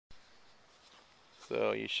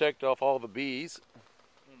So you shaked off all the bees.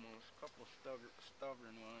 Almost. A couple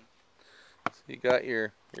stubborn ones. So you got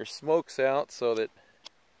your smokes out so that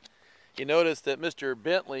you notice that Mr.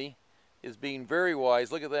 Bentley is being very wise.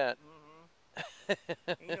 Look at that.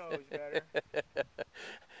 He knows better.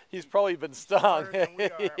 He's probably been stung. Smarter than we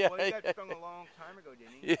are. Yeah. Well, he got stung a long time ago,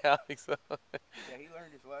 didn't he? Yeah, I think so. Yeah, he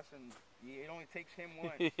learned his lesson. It only takes him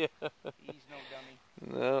one. Yeah. He's no dummy.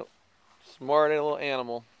 No. Smart little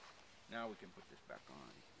animal. Now we can put this back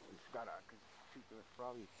on. We've got there's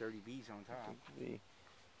probably 30 bees on top. Be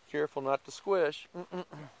careful not to squish. As long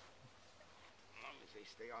as they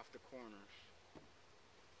stay off the corners.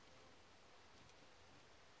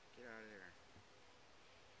 Get out of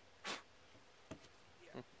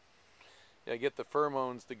there. Yeah, get the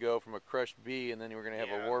pheromones to go from a crushed bee, and then we're going to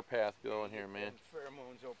have a warpath going here, man.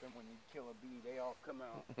 Pheromones open when you kill a bee, they all come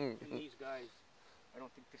out. And these guys, I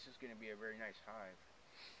don't think this is going to be a very nice hive.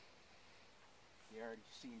 They already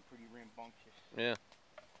seem pretty rambunctious. Yeah.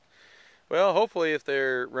 Well, hopefully if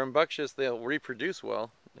they're rambunctious, they'll reproduce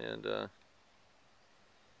well. And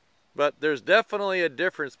but there's definitely a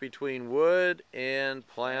difference between wood and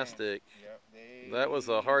plastic. Yep, that was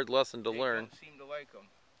a hard lesson to learn. Don't seem to like them.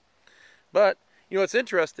 But, you know, it's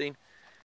interesting.